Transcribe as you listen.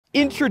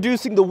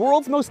Introducing the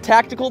world's most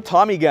tactical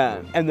Tommy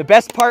gun. And the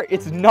best part,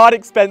 it's not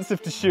expensive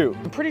to shoot.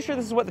 I'm pretty sure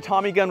this is what the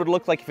Tommy gun would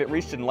look like if it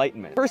reached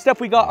enlightenment. First up,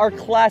 we got our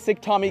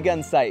classic Tommy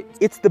gun sights.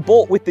 It's the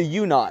bolt with the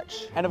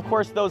U-notch. And of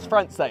course, those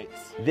front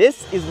sights.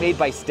 This is made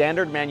by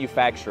Standard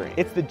Manufacturing.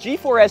 It's the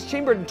G4S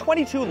chambered in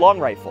 .22 long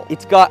rifle.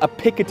 It's got a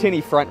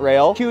Picatinny front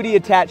rail, QD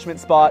attachment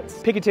spots,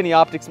 Picatinny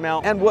optics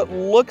mount, and what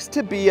looks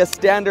to be a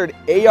standard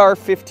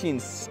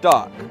AR-15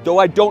 stock. Though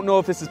I don't know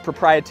if this is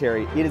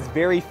proprietary, it is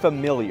very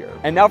familiar.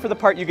 And now for the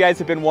part you guys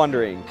have been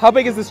wondering. How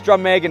big is this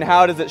drum mag and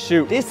how does it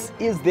shoot? This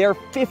is their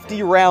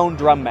 50-round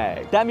drum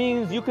mag. That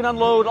means you can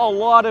unload a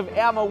lot of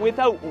ammo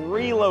without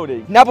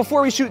reloading. Now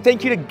before we shoot,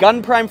 thank you to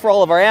Gun Prime for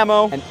all of our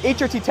ammo and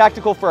HRT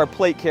Tactical for our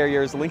plate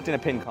carriers, linked in a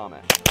pinned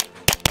comment.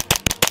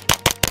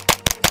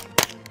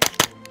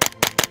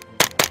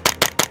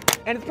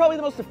 And it's probably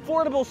the most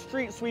affordable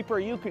street sweeper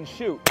you can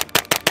shoot.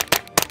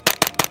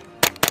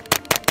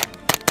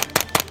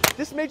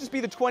 This may just be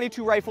the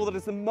 .22 rifle that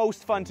is the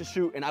most fun to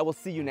shoot, and I will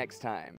see you next time.